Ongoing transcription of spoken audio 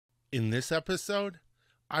In this episode,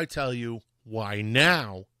 I tell you why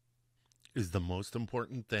now is the most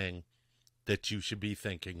important thing that you should be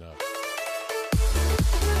thinking of.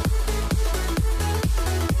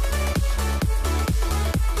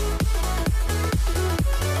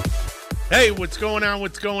 Hey, what's going on?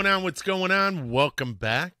 What's going on? What's going on? Welcome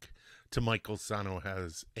back to Michael Sahno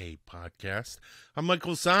Has a Podcast. I'm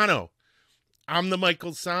Michael Sahno. I'm the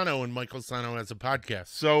Michael Sahno, and Michael Sahno has a podcast.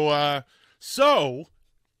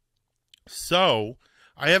 So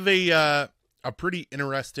I have a pretty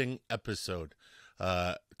interesting episode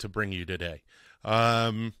to bring you today.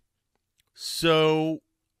 So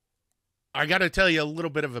I got to tell you a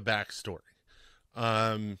little bit of a backstory.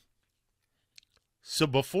 So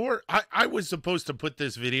before I was supposed to put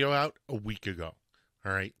this video out a week ago.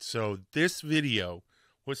 All right. So this video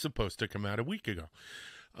was supposed to come out a week ago.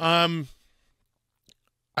 I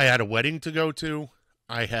had a wedding to go to.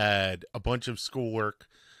 I had a bunch of schoolwork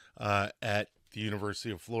at the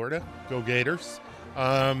University of Florida. Go Gators.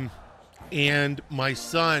 And my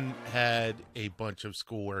son had a bunch of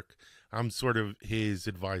schoolwork. I'm sort of his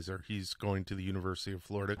advisor. He's going to the University of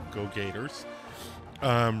Florida. Go Gators.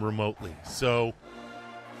 Remotely. So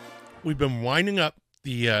we've been winding up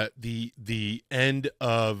the end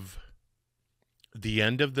of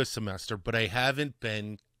the semester, but I haven't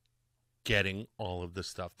been getting all of the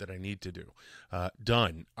stuff that I need to do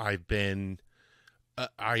done. I've been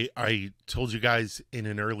I told you guys in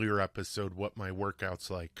an earlier episode what my workouts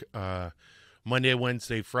like. Monday,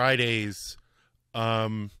 Wednesday, Fridays.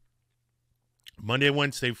 Monday,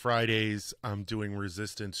 Wednesday, Fridays, I'm doing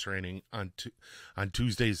resistance training. On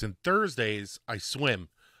Tuesdays and Thursdays, I swim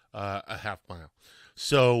a half mile.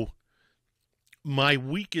 So my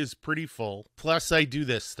week is pretty full. Plus, I do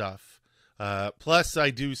this stuff. Plus, I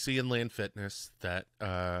do Sea and Land Fitness, that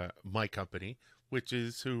my company, which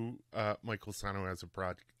is who Michael Sahno has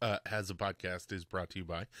a podcast, is brought to you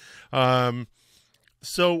by.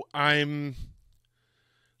 So I'm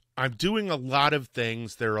doing a lot of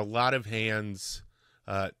things. There are a lot of hands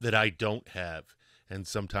that I don't have, and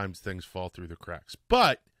sometimes things fall through the cracks.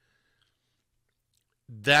 But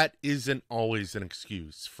that isn't always an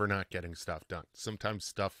excuse for not getting stuff done. Sometimes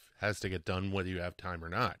stuff has to get done whether you have time or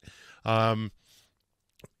not.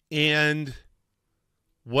 And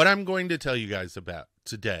what I'm going to tell you guys about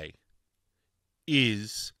today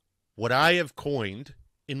is what I have coined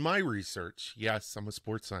in my research. Yes, I'm a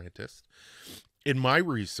sports scientist. In my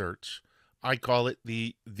research, I call it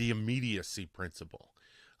the immediacy principle.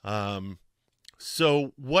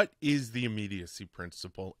 So what is the immediacy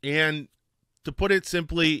principle? And to put it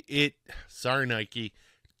simply, sorry, Nike,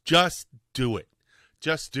 just do it.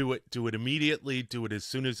 Just do it. Do it immediately. Do it as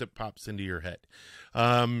soon as it pops into your head.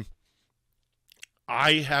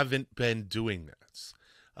 I haven't been doing this.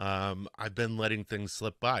 I've been letting things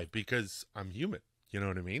slip by because I'm human. You know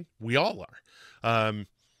what I mean? We all are.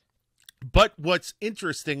 But what's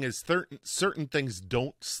interesting is certain things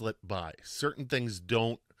don't slip by. Certain things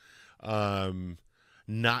don't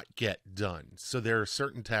not get done. So there are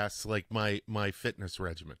certain tasks like my fitness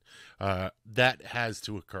regimen that has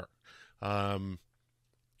to occur.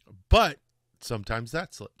 But sometimes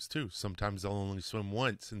that slips too. Sometimes I'll only swim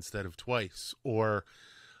once instead of twice, or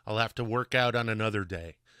I'll have to work out on another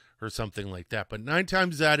day or something like that. But 9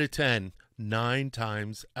 times out of 10,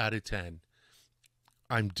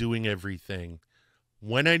 I'm doing everything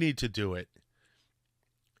when I need to do it,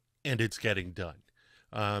 and it's getting done.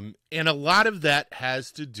 And a lot of that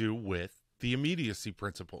has to do with the immediacy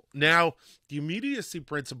principle. Now, the immediacy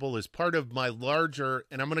principle is part of my larger,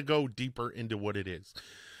 and I'm going to go deeper into what it is,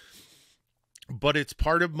 but it's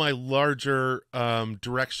part of my larger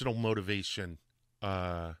directional motivation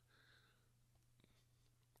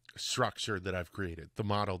structure that I've created, the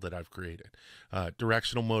model that I've created.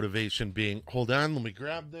 Directional motivation being, hold on, let me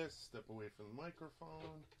grab this, step away from the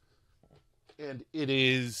microphone. And it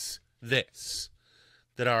is this,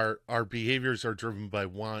 that our behaviors are driven by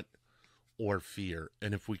want or fear.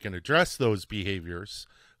 And if we can address those behaviors,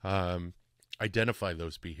 identify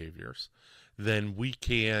those behaviors, then we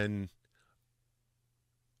can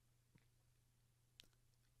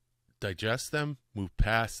digest them, move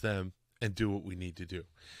past them, and do what we need to do.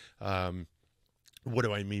 What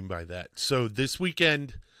do I mean by that? So this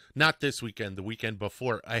weekend, not this weekend, the weekend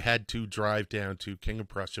before, I had to drive down to King of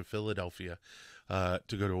Prussia, Philadelphia, to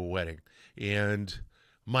go to a wedding. And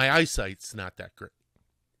my eyesight's not that great.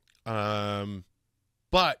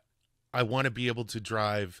 But I want to be able to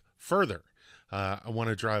drive further. I want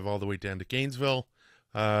to drive all the way down to Gainesville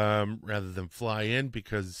rather than fly in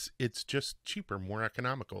because it's just cheaper, more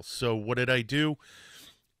economical. So what did I do?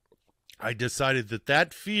 I decided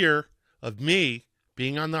that fear of me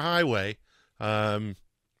being on the highway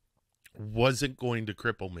wasn't going to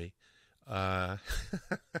cripple me that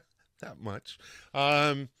much.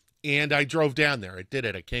 And I drove down there. I did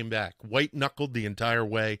it. I came back. White-knuckled the entire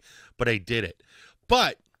way, but I did it.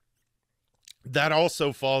 But that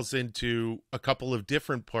also falls into a couple of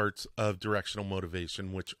different parts of directional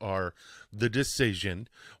motivation, which are the decision.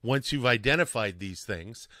 Once you've identified these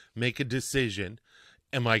things, make a decision.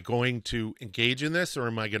 Am I going to engage in this, or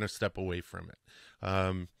am I going to step away from it?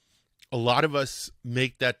 A lot of us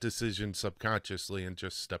make that decision subconsciously and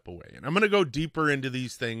just step away. And I'm going to go deeper into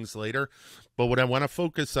these things later, but what I want to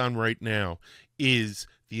focus on right now is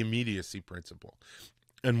the immediacy principle.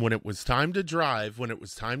 And when it was time to drive, when it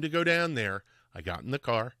was time to go down there, I got in the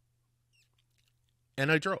car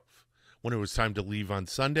and I drove. When it was time to leave on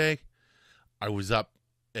Sunday, I was up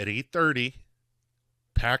at 8:30,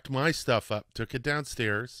 packed my stuff up, took it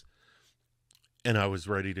downstairs, and I was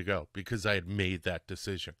ready to go because I had made that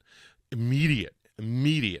decision. Immediate.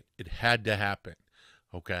 It had to happen.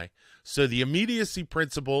 Okay. So the immediacy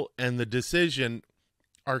principle and the decision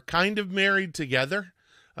are kind of married together,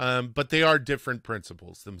 but they are different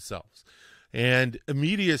principles themselves. And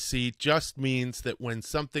immediacy just means that when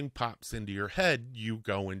something pops into your head, you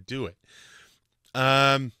go and do it.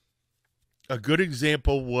 A good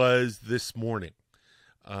example was this morning.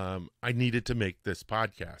 I needed to make this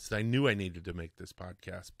podcast. I knew I needed to make this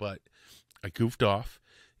podcast, but I goofed off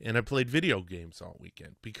and I played video games all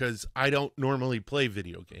weekend because I don't normally play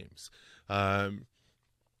video games. I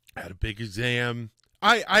had a big exam.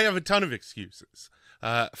 I have a ton of excuses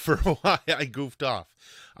for why I goofed off.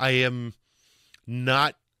 I am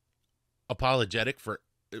not apologetic for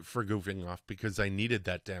goofing off because I needed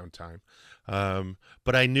that downtime.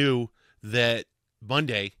 But I knew that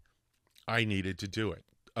Monday I needed to do it.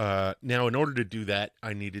 Now, in order to do that,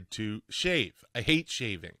 I needed to shave. I hate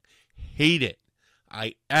shaving. Hate it.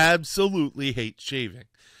 I absolutely hate shaving.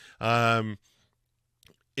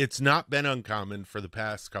 It's not been uncommon for the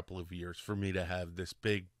past couple of years for me to have this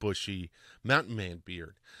big, bushy mountain man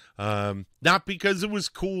beard. Not because it was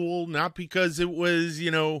cool, not because it was,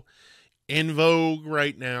 in vogue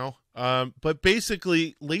right now, but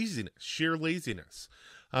basically laziness, sheer laziness.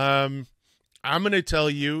 I'm going to tell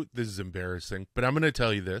you, this is embarrassing, but I'm going to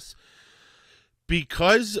tell you this.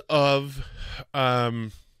 Because of,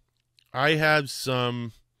 I have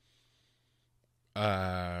some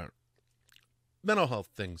mental health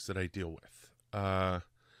things that I deal with.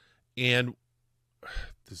 And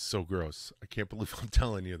this is so gross. I can't believe I'm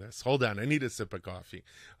telling you this. Hold on. I need a sip of coffee.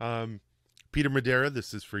 Peter Madeira,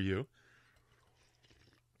 this is for you.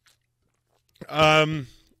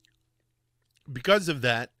 Because of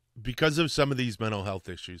that, because of some of these mental health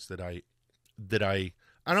issues that I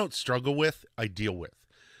don't struggle with, I deal with.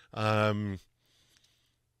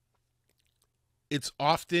 It's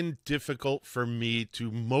often difficult for me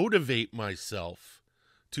to motivate myself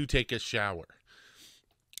to take a shower.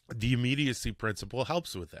 The immediacy principle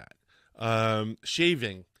helps with that.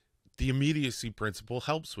 Shaving, the immediacy principle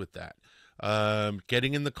helps with that.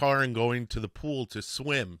 Getting in the car and going to the pool to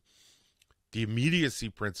swim, the immediacy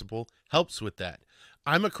principle helps with that.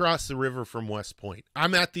 I'm across the river from West Point.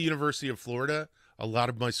 I'm at the University of Florida. A lot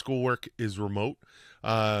of my schoolwork is remote.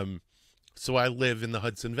 So I live in the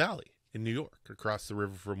Hudson Valley in New York, across the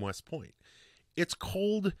river from West Point. It's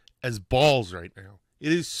cold as balls right now.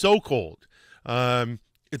 It is so cold.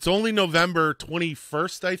 It's only November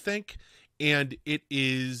 21st, I think, and it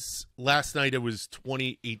is, last night it was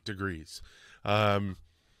 28 degrees. My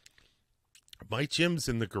gym's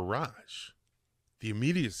in the garage. The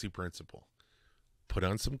immediacy principle. Put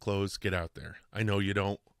on some clothes, get out there. I know you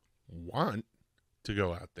don't want to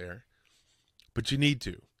go out there, but you need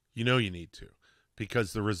to. You know you need to,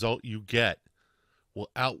 because the result you get will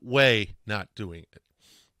outweigh not doing it.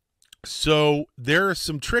 So there are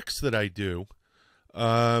some tricks that I do.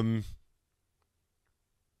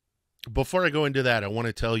 Before I go into that, I want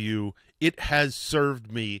to tell you, it has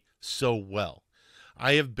served me so well.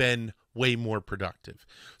 I have been way more productive.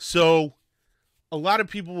 So a lot of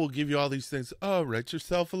people will give you all these things. Oh, write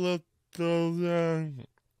yourself a little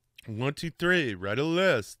 1, 2, 3, write a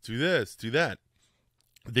list, do this, do that.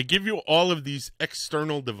 They give you all of these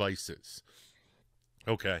external devices.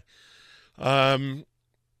 Okay.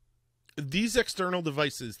 These external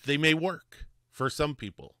devices, they may work for some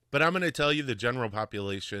people, but I'm going to tell you the general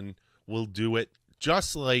population will do it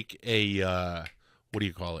just like a, what do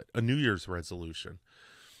you call it? A New Year's resolution.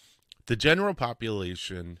 The general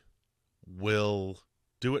population will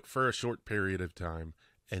do it for a short period of time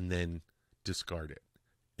and then discard it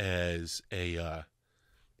as a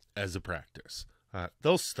practice.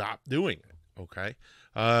 They'll stop doing it. Okay.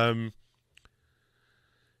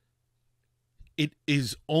 it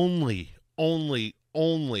is only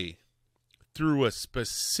through a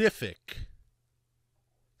specific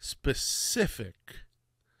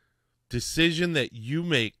decision that you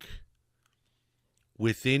make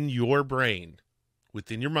within your brain,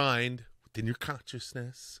 within your mind, within your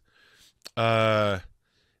consciousness, that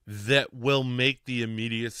will make the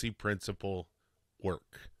immediacy principle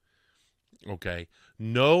work. Okay?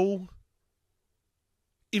 No,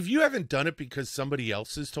 if you haven't done it because somebody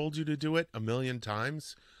else has told you to do it a million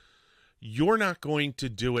times, you're not going to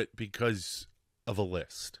do it because of a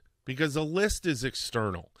list. Because a list is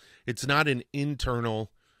external. It's not an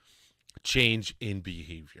internal change in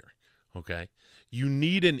behavior. Okay? You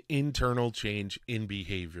need an internal change in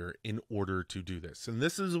behavior in order to do this. And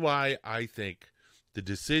this is why I think the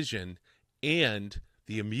decision and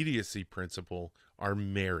the immediacy principle are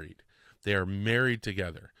married. They are married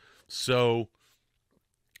together. So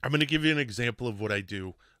I'm going to give you an example of what I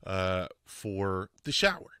do for the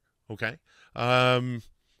shower. Okay?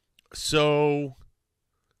 So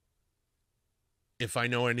if I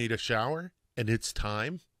know I need a shower and it's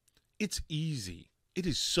time, it's easy. It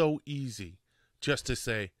is so easy just to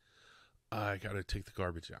say, I got to take the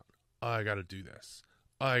garbage out. I got to do this.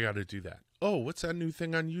 I got to do that. Oh, what's that new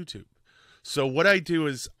thing on YouTube? So what I do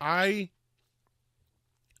is I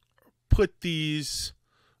put these,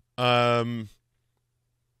 sort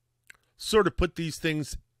of put these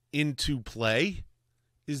things into play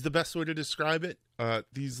is the best way to describe it.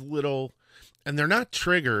 These little, and they're not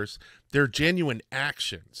triggers, they're genuine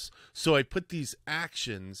actions. So I put these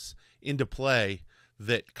actions into play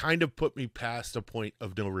that kind of put me past a point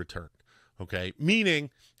of no return. Okay. Meaning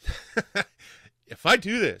if I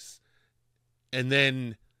do this and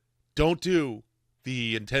then don't do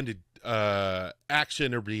the intended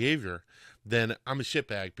action or behavior, then I'm a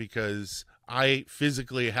shitbag because I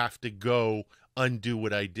physically have to go undo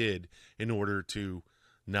what I did in order to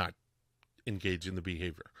not engage in the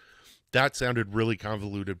behavior. That sounded really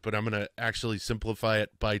convoluted, but I'm going to actually simplify it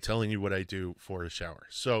by telling you what I do for a shower.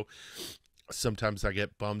 So sometimes I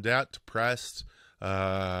get bummed out, depressed,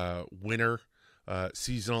 winter,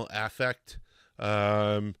 seasonal affect,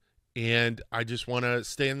 and I just want to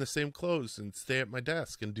stay in the same clothes and stay at my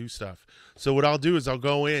desk and do stuff. So what I'll do is I'll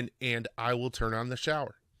go in and I will turn on the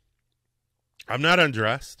shower. I'm not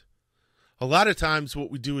undressed. A lot of times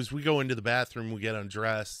what we do is we go into the bathroom, we get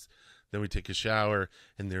undressed, then we take a shower,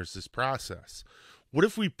 and there's this process. What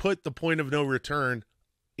if we put the point of no return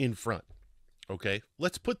in front? Okay,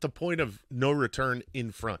 let's put the point of no return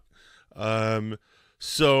in front.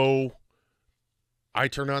 So I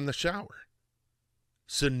turn on the shower.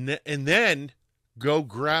 And then go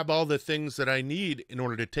grab all the things that I need in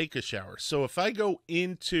order to take a shower. So if I go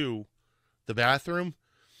into the bathroom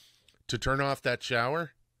to turn off that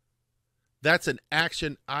shower, that's an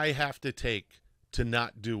action I have to take to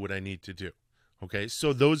not do what I need to do. Okay,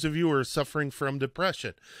 so those of you who are suffering from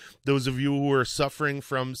depression, those of you who are suffering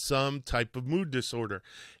from some type of mood disorder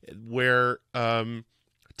where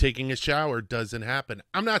taking a shower doesn't happen.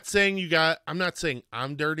 I'm not saying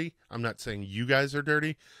I'm dirty. I'm not saying you guys are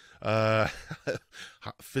dirty.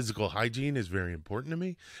 Physical hygiene is very important to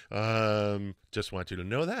me. Just want you to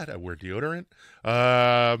know that. I wear deodorant.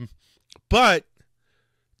 But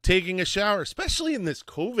taking a shower, especially in this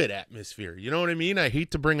COVID atmosphere, you know what I mean? I hate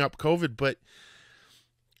to bring up COVID, but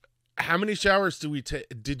how many showers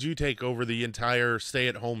did you take over the entire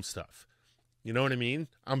stay-at-home stuff? You know what I mean?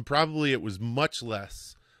 It was much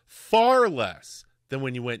less, far less than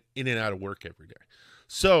when you went in and out of work every day.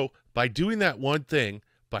 So by doing that one thing,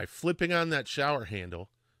 by flipping on that shower handle,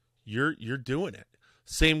 you're doing it.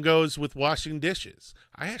 Same goes with washing dishes.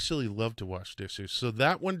 I actually love to wash dishes, so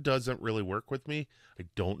that one doesn't really work with me. I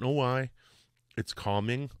don't know why. It's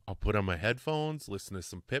calming. I'll put on my headphones, listen to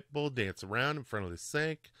some Pitbull, dance around in front of the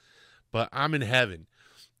sink, but I'm in heaven.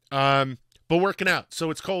 But working out,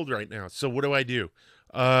 so it's cold right now. So what do?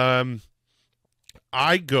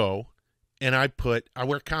 I go and I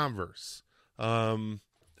wear Converse.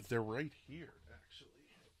 They're right here, actually.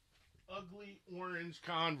 Ugly orange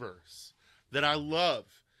Converse that I love.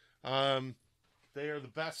 They are the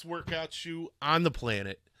best workout shoe on the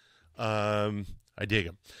planet. I dig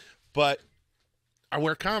them. But I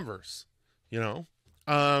wear Converse, you know.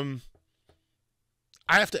 I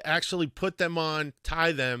have to actually put them on,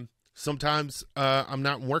 tie them. Sometimes I'm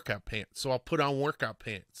not in workout pants, so I'll put on workout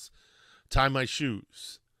pants, tie my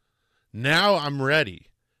shoes. Now I'm ready.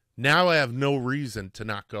 Now I have no reason to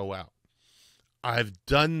not go out. I've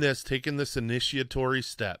done this, taken this initiatory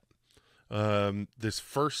step, this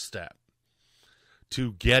first step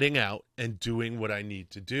to getting out and doing what I need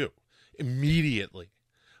to do immediately.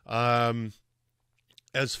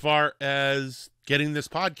 As far as getting this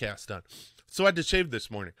podcast done. So I had to shave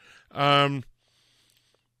this morning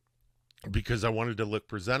because I wanted to look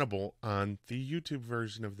presentable on the YouTube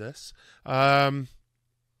version of this.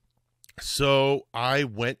 So I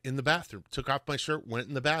went in the bathroom, took off my shirt, went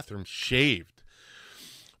in the bathroom, shaved.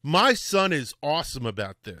 My son is awesome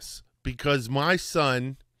about this because my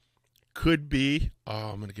son could be,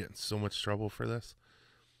 I'm going to get in so much trouble for this,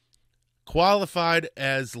 qualified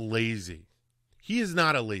as lazy. He is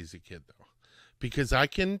not a lazy kid, though, because I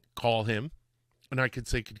can call him and I can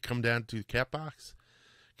say, can you come down to the cat box?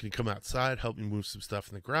 Can you come outside, help me move some stuff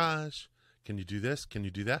in the garage? Can you do this? Can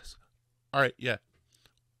you do this? All right, yeah.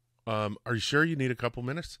 Are you sure you need a couple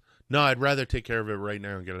minutes? No, I'd rather take care of it right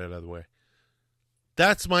now and get it out of the way.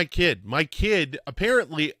 That's my kid. My kid,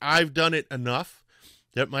 apparently I've done it enough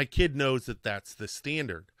that my kid knows that that's the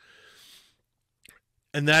standard.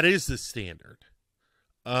 And that is the standard.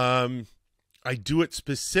 I do it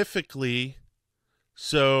specifically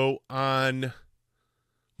so on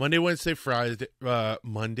Monday, Wednesday, Fridays,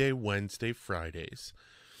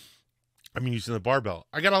 I'm using the barbell.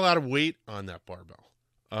 I got a lot of weight on that barbell.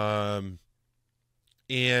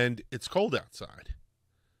 And it's cold outside.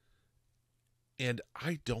 And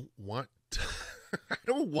I don't want to, I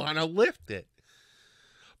don't want to lift it.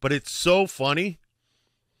 But it's so funny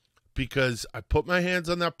because I put my hands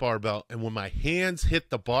on that barbell, and when my hands hit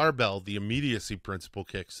the barbell, the immediacy principle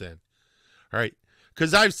kicks in. All right.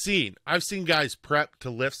 Because I've seen guys prep to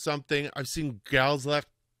lift something. I've seen gals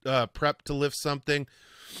prep to lift something.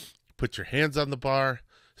 Put your hands on the bar,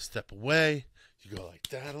 step away. You go like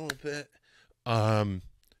that a little bit.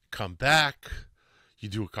 Come back. You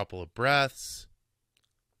do a couple of breaths.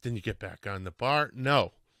 Then you get back on the bar.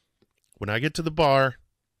 No. When I get to the bar,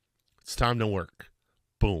 it's time to work.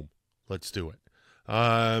 Boom. Let's do it.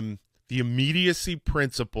 The immediacy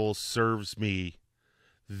principle serves me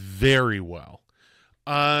very well.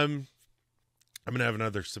 I'm going to have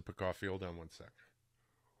another sip of coffee. Hold on one sec.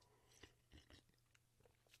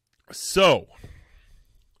 So,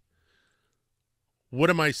 what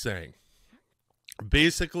am I saying?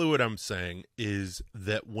 Basically, what I'm saying is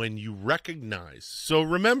that when you recognize, so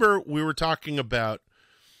remember we were talking about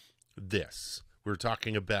this. We were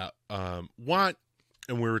talking about want,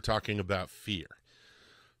 and we were talking about fear.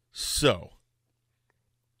 So,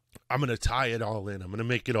 I'm going to tie it all in. I'm going to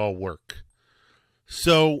make it all work.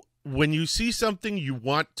 So, when you see something you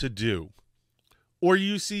want to do, or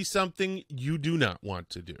you see something you do not want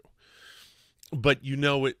to do, but you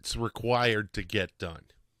know it's required to get done,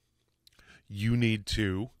 you need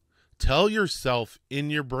to tell yourself in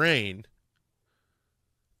your brain,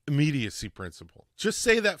 immediacy principle. Just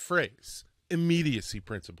say that phrase, immediacy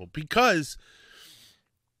principle. Because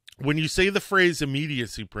when you say the phrase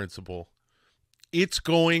immediacy principle, it's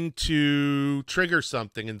going to trigger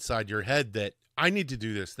something inside your head that I need to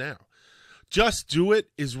do this now. Just do it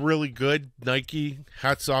is really good. Nike,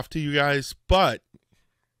 hats off to you guys. But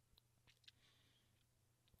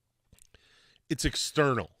it's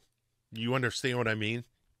external. You understand what I mean?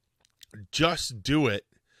 Just do it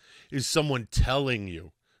is someone telling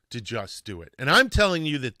you to just do it. And I'm telling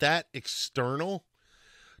you that that external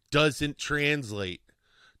doesn't translate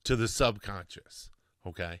to the subconscious,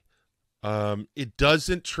 okay? It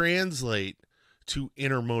doesn't translate to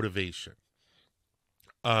inner motivation,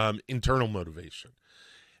 internal motivation.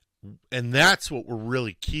 And that's what we're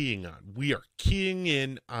really keying on. We are keying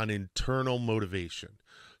in on internal motivation.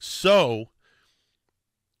 So,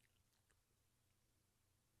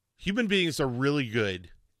 human beings are really good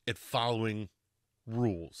at following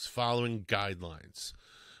rules, following guidelines.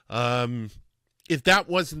 If that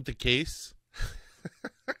wasn't the case,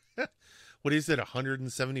 what is it,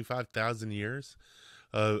 175,000 years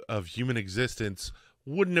of human existence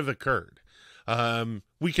wouldn't have occurred.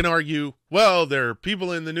 We can argue, well, there are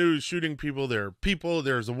people in the news shooting people. There are people,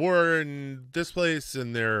 there's a war in this place,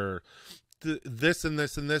 and there this and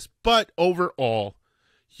this and this. But overall,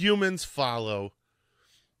 humans follow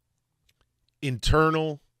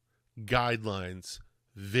internal guidelines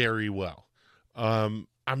very well. I'm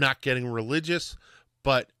not getting religious,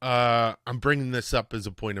 but I'm bringing this up as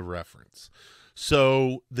a point of reference.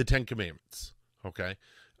 So the Ten Commandments, okay?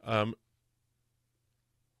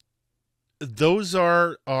 Those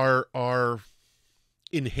are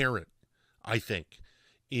inherent, I think,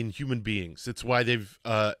 in human beings. It's why they've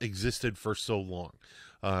existed for so long.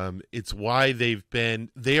 It's why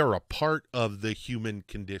they are a part of the human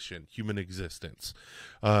condition, human existence.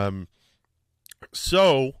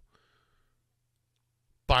 So,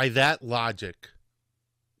 by that logic,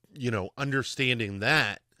 understanding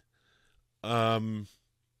that,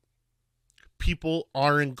 people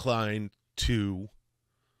are inclined to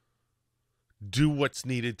do what's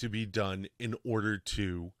needed to be done in order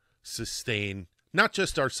to sustain not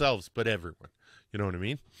just ourselves, but everyone. You know what I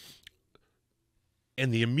mean?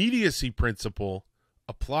 And the immediacy principle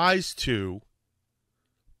applies to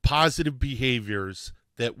positive behaviors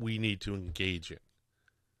that we need to engage in.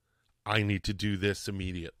 I need to do this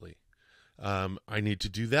immediately. I need to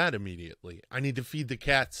do that immediately. I need to feed the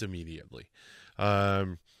cats immediately.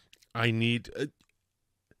 I need...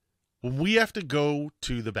 when we have to go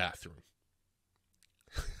to the bathroom,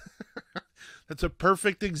 that's a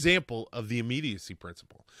perfect example of the immediacy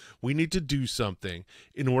principle. We need to do something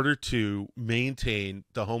in order to maintain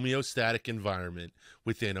the homeostatic environment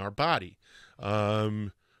within our body.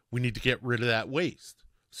 We need to get rid of that waste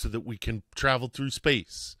so that we can travel through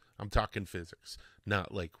space. I'm talking physics,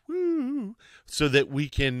 not like, woo, so that we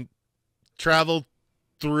can travel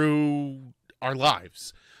through our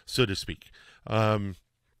lives, so to speak.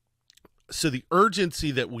 So the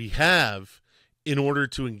urgency that we have in order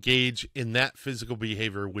to engage in that physical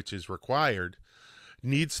behavior which is required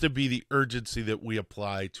needs to be the urgency that we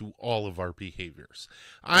apply to all of our behaviors.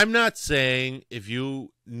 I'm not saying if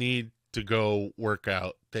you need to go work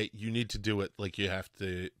out that you need to do it like you have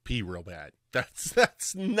to pee real bad.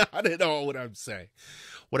 That's not at all what I'm saying.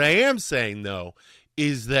 What I am saying, though,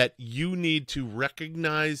 is that you need to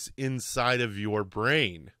recognize inside of your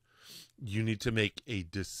brain, you need to make a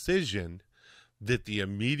decision that the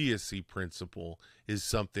immediacy principle is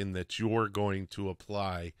something that you're going to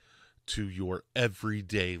apply to your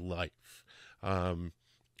everyday life.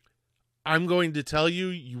 I'm going to tell you,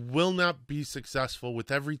 you will not be successful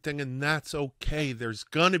with everything, and that's okay. There's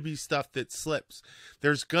going to be stuff that slips.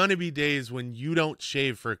 There's going to be days when you don't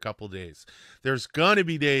shave for a couple days. There's going to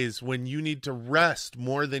be days when you need to rest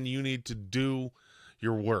more than you need to do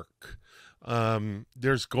your work.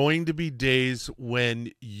 There's going to be days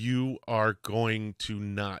when you are going to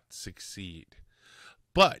not succeed.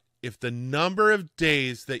 But if the number of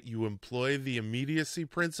days that you employ the immediacy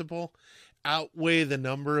principle outweigh the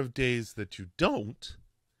number of days that you don't,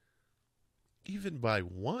 even by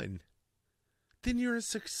one, then you're a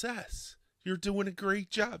success. You're doing a great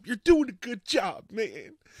job. You're doing a good job,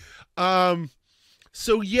 man.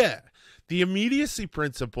 So yeah, the immediacy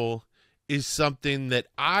principle is something that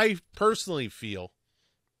I personally feel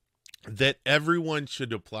that everyone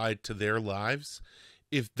should apply to their lives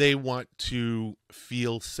if they want to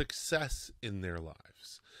feel success in their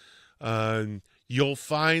lives. You'll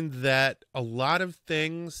find that a lot of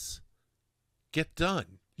things get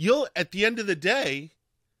done. You'll, at the end of the day,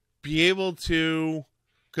 be able to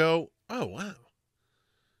go, oh, wow.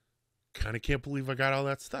 Kind of can't believe I got all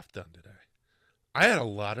that stuff done today. I had a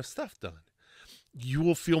lot of stuff done. You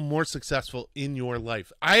will feel more successful in your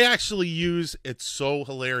life. I actually use, it's so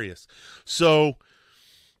hilarious. So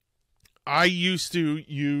I used to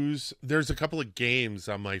use, there's a couple of games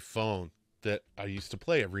on my phone that I used to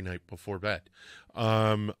play every night before bed.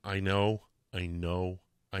 I know.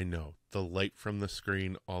 The light from the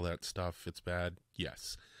screen, all that stuff, it's bad.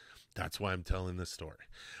 Yes. That's why I'm telling this story.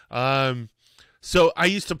 So I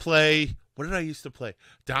used to play, what did I used to play?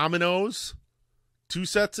 Dominoes, 2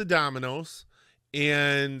 sets of dominoes,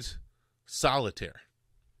 and solitaire.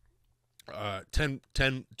 10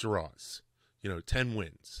 draws, 10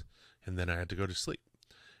 wins. And then I had to go to sleep.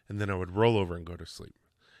 And then I would roll over and go to sleep.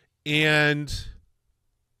 And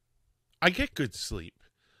I get good sleep.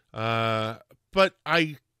 But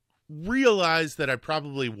I realized that I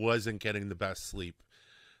probably wasn't getting the best sleep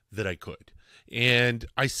that I could. And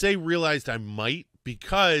I say realized I might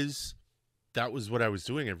because that was what I was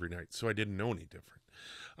doing every night. So I didn't know any different.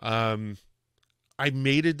 I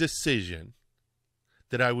made a decision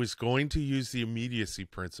that I was going to use the immediacy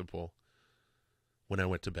principle when I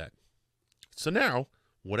went to bed. So now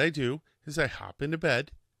what I do is I hop into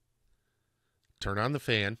bed, turn on the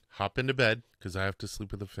fan, hop into bed because I have to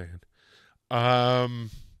sleep with the fan.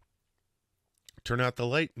 Turn out the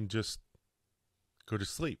light and just go to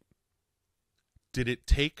sleep. Did it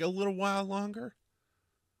take a little while longer?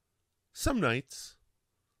 Some nights.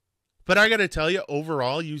 But I got to tell you,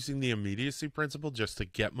 overall, using the immediacy principle just to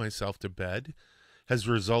get myself to bed has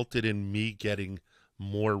resulted in me getting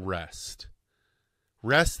more rest.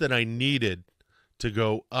 Rest that I needed to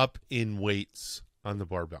go up in weights on the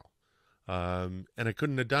barbell. And I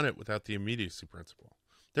couldn't have done it without the immediacy principle.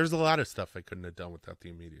 There's a lot of stuff I couldn't have done without the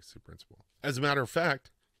immediacy principle. As a matter of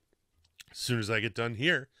fact, as soon as I get done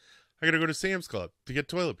here, I got to go to Sam's Club to get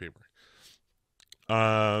toilet paper.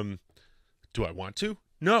 Do I want to?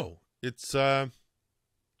 No. It's I'd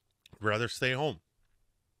rather stay home.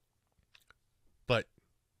 But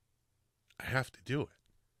I have to do it.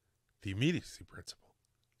 The immediacy principle.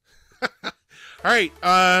 All right.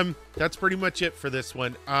 That's pretty much it for this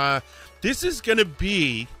one. This is going to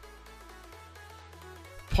be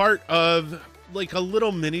part of like a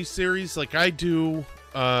little mini series. Like I do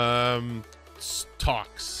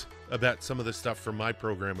talks about some of the stuff from my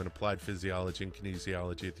program in applied physiology and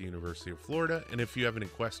kinesiology at the University of Florida. And if you have any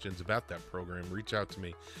questions about that program, reach out to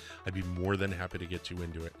me. I'd be more than happy to get you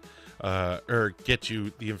into it, or get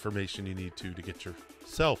you the information you need to get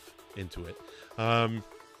yourself into it.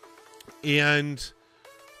 And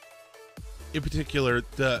in particular,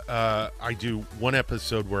 I do one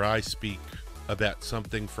episode where I speak about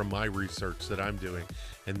something from my research that I'm doing,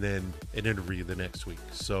 and then an interview the next week.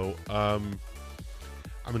 So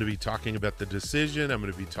I'm going to be talking about the decision. I'm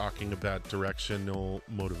going to be talking about directional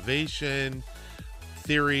motivation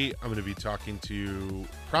theory. I'm going to be talking to you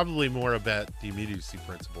probably more about the immediacy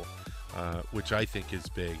principle, which I think is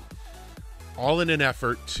big, all in an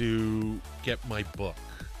effort to get my book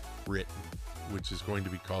written, which is going to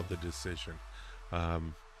be called The Decision,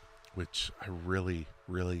 which I really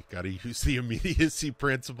got to use the immediacy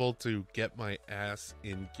principle to get my ass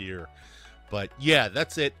in gear. But yeah,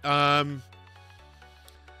 that's it.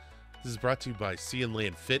 This is brought to you by Sea and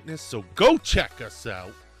Land Fitness, so go check us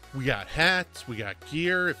out. We got hats, we got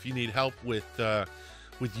gear. If you need help with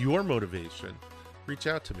your motivation, reach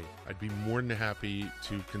out to me. I'd be more than happy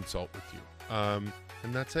to consult with you. And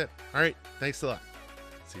that's it. All right, thanks a lot.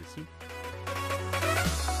 See you soon.